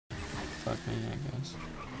fuck me, I guess.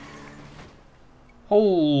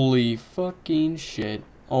 Holy fucking shit.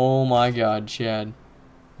 Oh my god, Chad.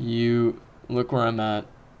 You... Look where I'm at.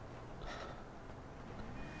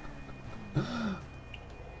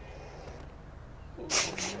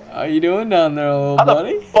 How you doing down there, little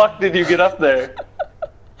buddy? How the fuck did you get up there?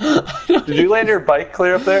 Did you land your bike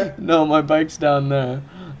clear up there? No, my bike's down there.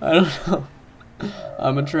 I don't know.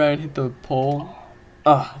 I'm gonna try and hit the pole.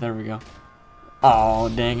 Ah, there we go. Oh,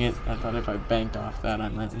 dang it. I thought if I banked off that, I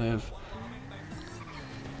might live.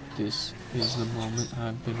 This is the moment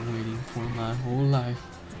I've been waiting for my whole life.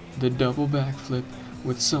 The double backflip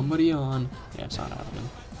with somebody on. Yeah, it's not happening.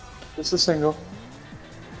 Just a single.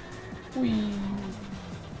 Whee.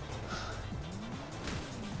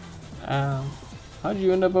 Ow. How'd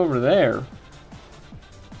you end up over there?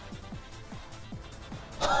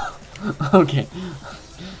 Okay.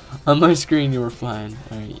 On my screen you were flying.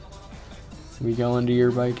 Alright. We go into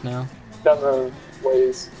your bike now? Down the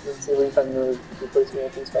ways. Let's see if we can find the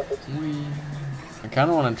replacement and stuff. I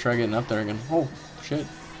kinda wanna try getting up there again. Oh shit.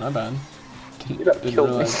 My bad. You got killed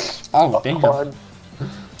realize. me. Oh damn. God.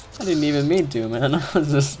 I didn't even mean to, man. I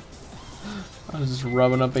was just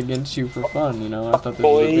rubbing up against you for fun, you know. I thought this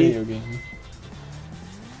was a video game.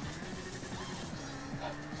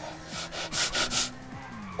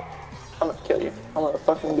 I'm gonna kill you. I'm gonna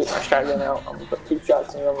fucking get my shotgun out. I'm gonna put 2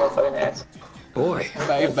 shots in your motherfucking ass. Boy,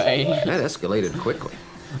 Bye bye. that escalated quickly.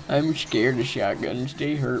 I'm scared of shotguns.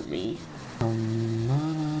 They hurt me.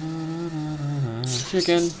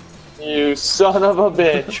 Chicken. You son of a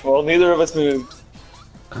bitch. Well, neither of us moved.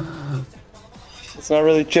 It's not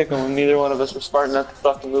really chicken when neither one of us were smart enough to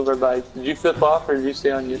fucking move our bikes. Did you flip off or did you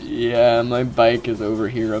stay on your... Yeah, my bike is over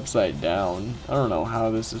here upside down. I don't know how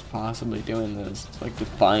this is possibly doing this. It's like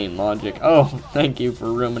defying logic. Oh, thank you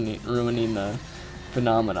for ruining the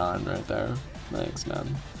phenomenon right there. Thanks,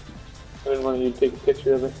 man. I didn't want you to take a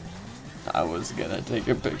picture of it. I was gonna take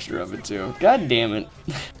a picture of it too. God damn it.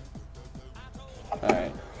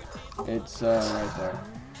 Alright. It's right there.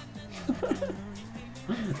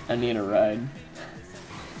 I need a ride.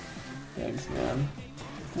 Thanks, man.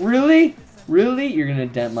 Really? Really? You're gonna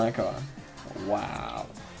dent my car? Wow.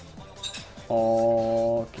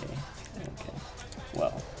 Okay. Okay.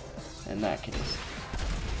 Well, in that case.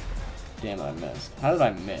 Damn it, I missed. How did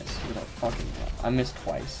I miss? What the fucking hell? I missed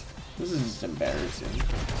twice. This is just embarrassing.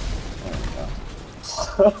 There we go.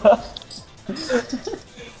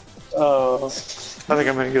 Oh, I think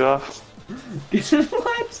I'm gonna get off.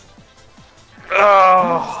 What?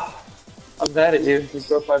 Oh, I'm mad at you. You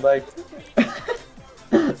broke my bike.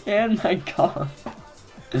 And my car.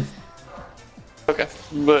 Okay,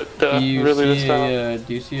 but Do you really see this time.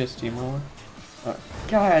 do you see a steamroller? Oh,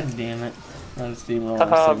 God damn it! Not a steamroller.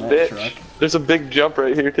 Haha, Cement bitch. truck. There's a big jump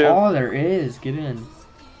right here too. Oh, there is. Get in.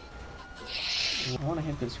 I want to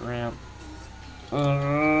hit this ramp.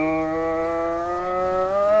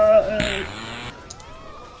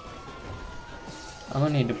 I'm gonna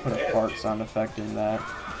need to put a fart sound effect in that.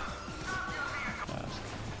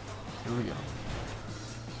 Here we go.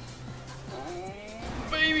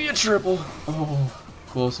 Maybe a triple. Oh,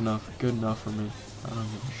 close enough. Good enough for me. I don't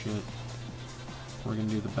give a shit. We're gonna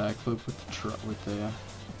do the backflip with the truck. With the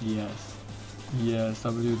yes, yes.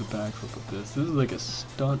 I'm gonna do the backflip with this. This is like a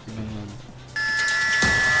stunt van.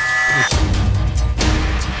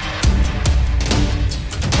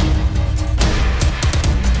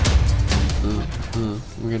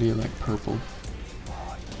 We gotta get like purple.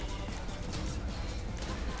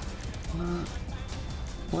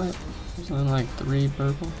 What? There's only like 3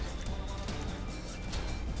 purples?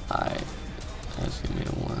 That's gonna be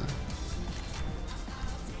the one.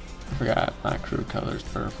 I forgot my crew color's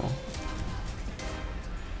purple.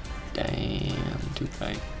 Damn, too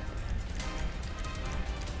tight.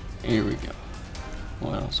 Here we go.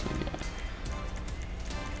 What else we got?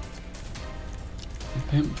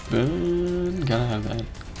 Pimp fun. Gotta have that.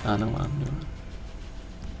 I know what I'm doing.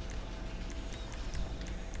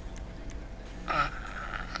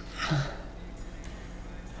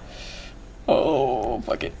 Oh,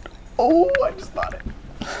 fuck it. Oh, I just bought it.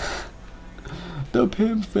 The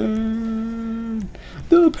pimp van.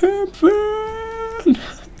 The pimp van.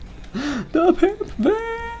 The pimp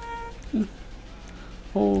van.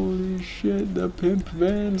 Holy shit, the pimp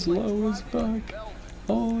van's low as fuck.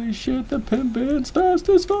 Holy shit, the pimp van's fast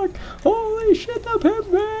as fuck. Holy shit, the pimp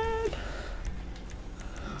van.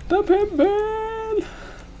 The pimp van.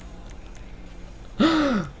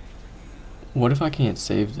 What if I can't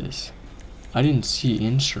save this? I didn't see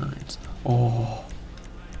insurance. Oh.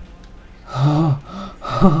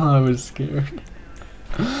 I was scared.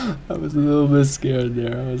 I was a little bit scared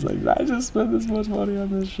there. I was like, I just spent this much money on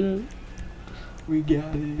this shit. We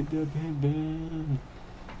got it, the Pimp Van.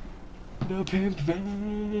 The Pimp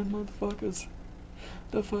Van, motherfuckers.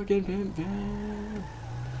 The fucking Pimp Van.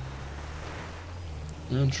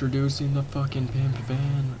 Introducing the fucking Pimp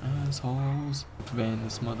Van, assholes. Van,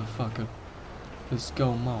 this motherfucker. Let's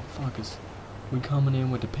go, motherfuckers. We coming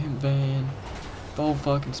in with the Pimp Van. Full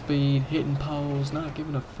fucking speed, hitting poles, not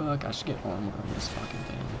giving a fuck. I should get armor on this fucking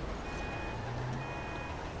thing.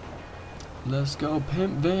 Let's go,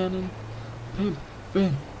 Pimp Vanning. Pimp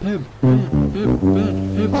Van, Pimp Van, Pimp Van, Pimp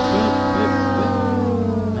Van, Pimp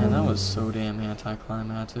Van. Man, that was so damn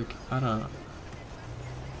anticlimactic. I don't.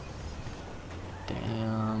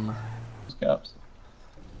 Damn. Scalps.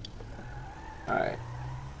 Alright.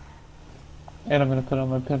 And I'm gonna put on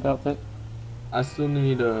my pimp outfit. I still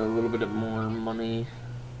need a little bit more money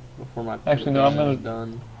before my Actually, no, I'm gonna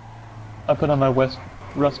done. I put on my Russ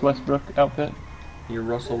Westbrook outfit. Your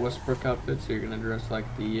Russell Westbrook outfit, so you're gonna dress like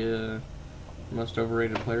the most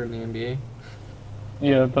overrated player in the NBA?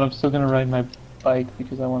 Yeah, but I'm still gonna ride my bike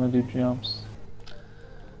because I want to do jumps.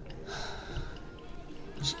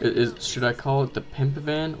 Should I call it the Pimp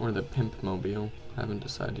Van or the Pimp Mobile? I haven't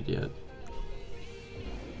decided yet.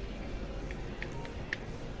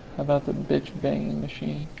 How about the bitch banging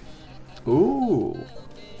machine? Ooh,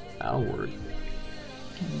 that'll work.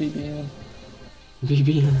 BBM.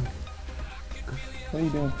 BBM. What are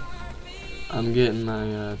you doing? I'm getting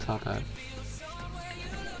my top hat.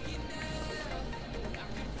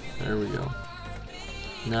 There we go.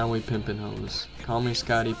 Now we pimpin' hoes. Call me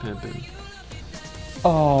Scotty Pimpin'.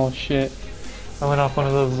 Oh shit. I went off one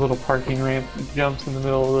of those little parking ramp jumps in the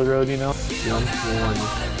middle of the road, you know? Jump one.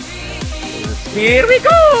 Here we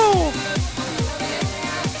go!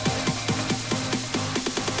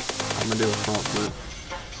 I'm gonna do a front flip.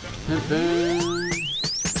 Pimpin'.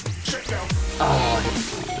 Oh,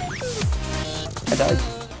 I died.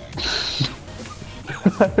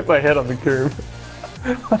 I hit my head on the curb.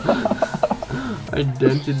 I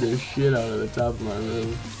dented the shit out of the top of my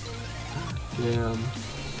roof. Damn.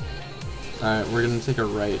 Alright, we're gonna take a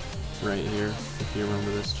right here, if you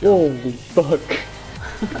remember this jump. Holy fuck.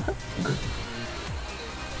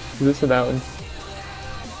 Is this a mountain?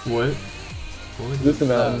 What? Is this a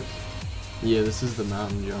mountain? Yeah, this is the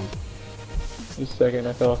mountain jump. Just a second,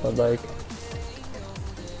 I fell off my bike.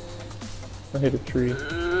 I hit a tree.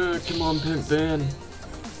 Come on, Pimp Van.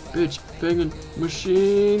 Bitch, banging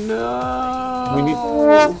machine. No! We need to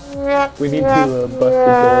bust the doors on the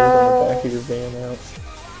back of your van out.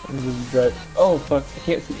 And just drive. Oh fuck! I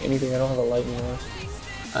can't see anything. I don't have a light anymore.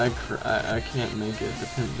 I can't make it. The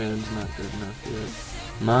Pimp Van's not good enough yet.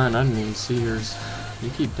 Mine, I didn't even see yours. You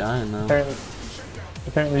keep dying though.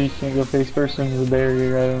 Apparently you can't go face first into the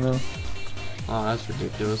barrier. I don't know. Oh, that's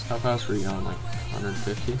ridiculous. How fast were you on? Like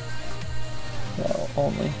 150? No,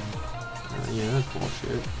 only. Yeah, that's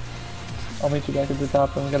bullshit. I'll meet you back at the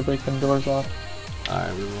top, and we gotta break them doors off.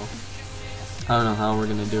 Alright, we will. I don't know how we're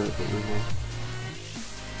gonna do it, but we will.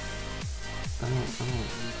 I don't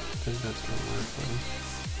think that's gonna work, buddy.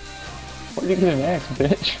 Where'd you get an axe,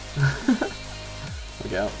 bitch?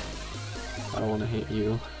 Look out. I don't want to hit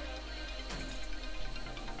you.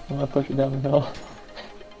 I'm gonna push it down the hill.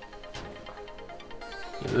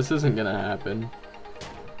 Yeah, this isn't gonna happen.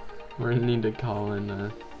 We're gonna need to call in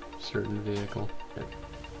a certain vehicle.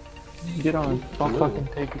 Get on. Don't Whoa. fucking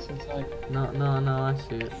take us inside. No, I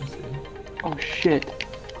see it. Oh shit.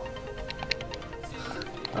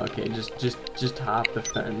 Okay, just hop the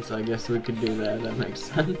fence. I guess we could do that. That makes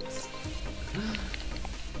sense.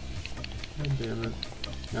 God damn it.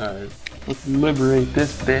 Alright. Let's liberate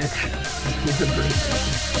this bitch.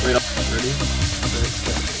 Wait, ready?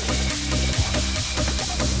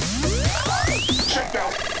 Check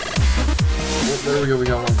out. Oh, there we go, we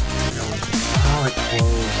got one. Oh, it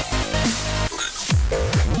closed.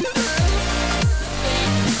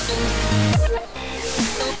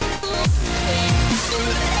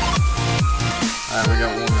 Alright, we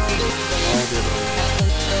got one out. All good.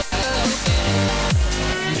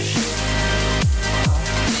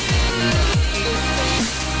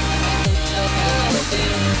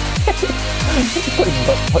 It's like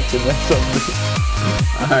butt fucking that something.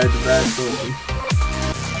 Alright, the bad one.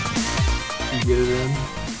 You get it in?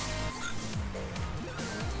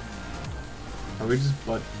 Are we just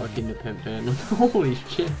butt fucking the Pimp Van? Holy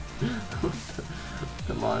shit.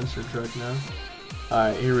 The monster truck now.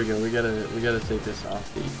 Alright, here we go. We gotta take this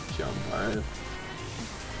off the jump, alright?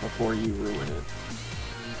 Before you ruin it.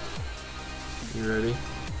 You ready?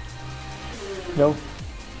 Nope.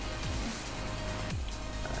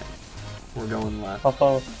 We're going left. I'll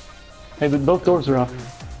follow. Hey, both doors are off.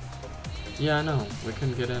 Yeah, I know. We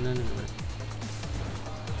couldn't get in anyway.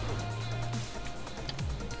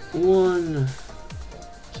 1,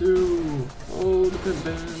 2. Oh, the Pimp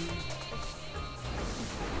Van.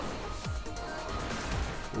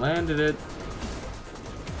 Landed it.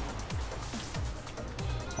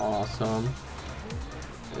 Awesome.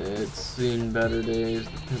 It's seen better days,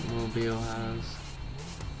 the Pimpmobile has.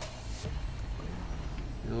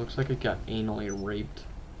 It looks like it got anally raped.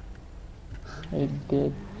 It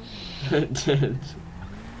did. It did.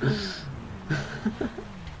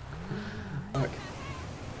 Fuck.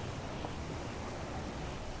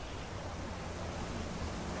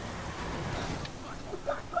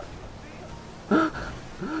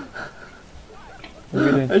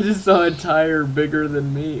 I just saw a tire bigger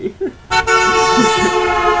than me.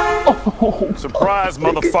 Oh, surprise,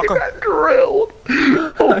 motherfucker! Got drilled.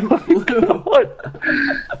 What?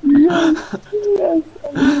 Yes.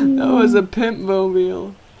 That was a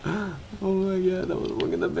Pimpmobile. Oh my god, that was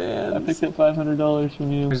one of the bands. I picked up $500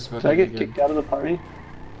 from you. Did I get kicked out of the party?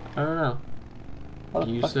 I don't know. How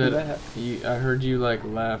the You fuck said did that happen? I heard you like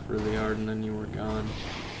laugh really hard and then you were gone.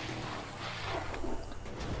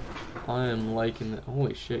 I am liking it.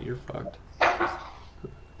 Holy shit, you're fucked.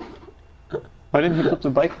 Why didn't you flip the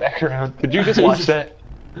bike back around? Did you just watch that?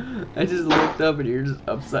 I just looked up and you're just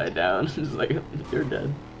upside down. Just like, you're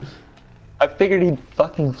dead. I figured he'd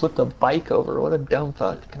fucking flipped a bike over. What a dumb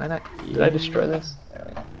fuck. Can I not? Did I destroy this?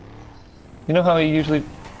 You know how he usually.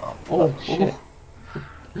 Oh shit.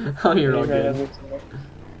 Oh, you're all good.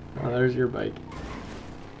 Oh, there's your bike.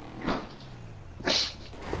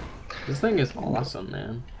 This thing is awesome,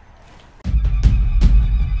 man.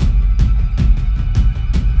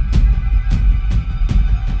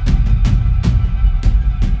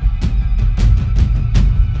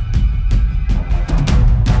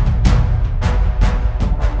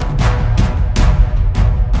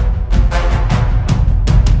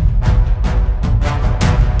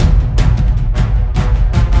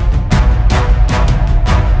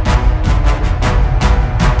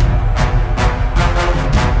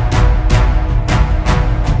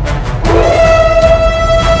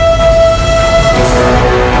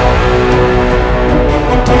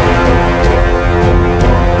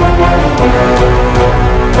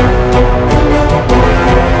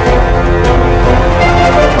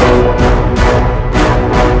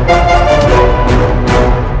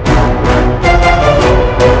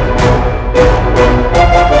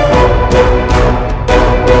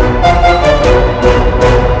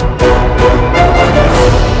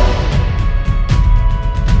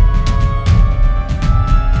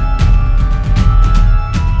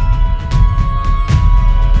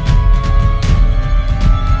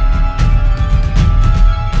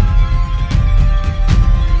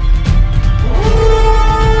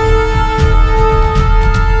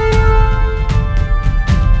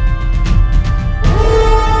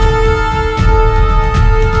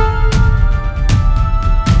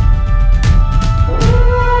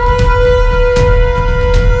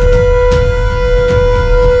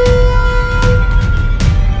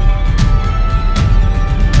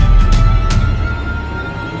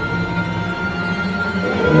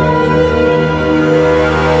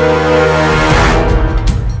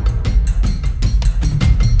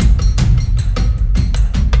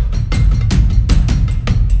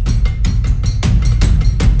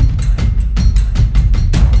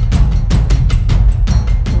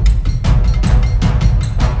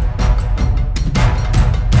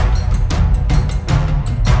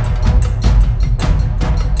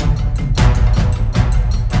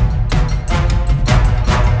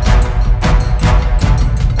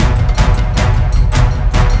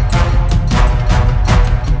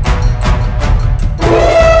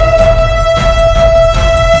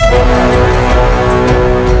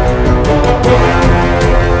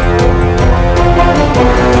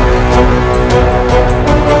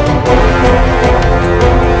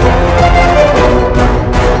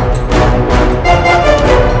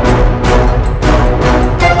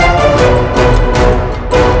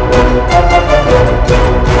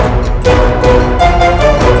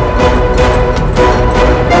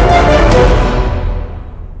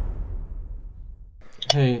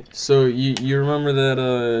 Hey, so you remember that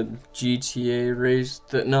GTA race?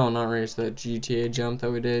 No, not race. That GTA jump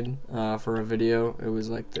that we did for a video. It was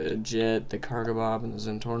like the Jet, the Cargo Bob, and the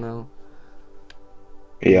Zentorno. You know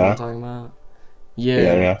what I'm Yeah. talking about?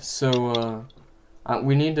 Yeah. So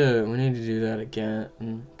we need to do that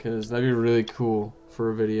again, cause that'd be really cool for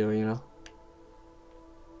a video. You know?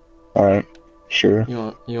 Alright. Sure.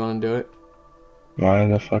 You want to do it? Why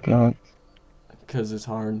the fuck not? Cause it's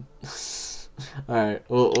hard. Alright,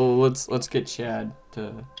 well, let's get Chad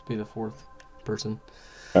to be the fourth person.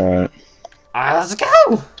 Alright. Alright, let's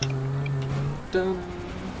go!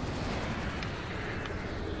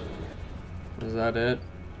 Is that it?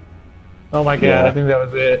 Oh my god, Yeah. I think that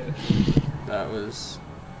was it. That was...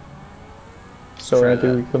 So Try that.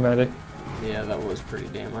 anticlimactic. Yeah, that was pretty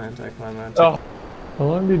damn anticlimactic. Oh. How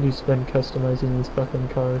long did you spend customizing these fucking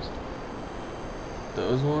cars?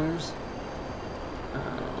 Those ones? I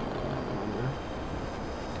don't remember.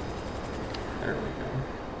 There we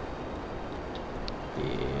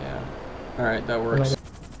go. Yeah. Alright, that works.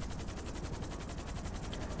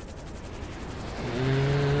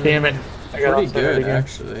 Damn it. I got Pretty off centered good, again.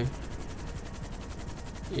 actually.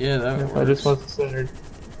 Yeah, that works. I just wasn't centered.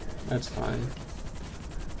 That's fine.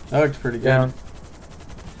 That looked pretty good. Down.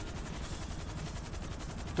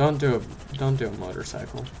 Don't do a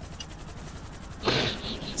motorcycle.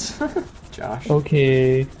 Josh.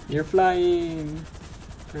 Okay. You're flying.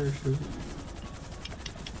 Parachute.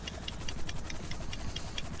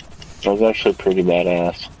 That was actually pretty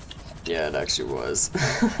badass. Yeah, it actually was.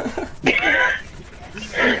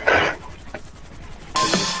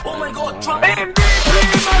 Oh my god, Trump! MVP!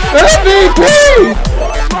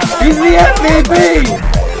 He's the MVP!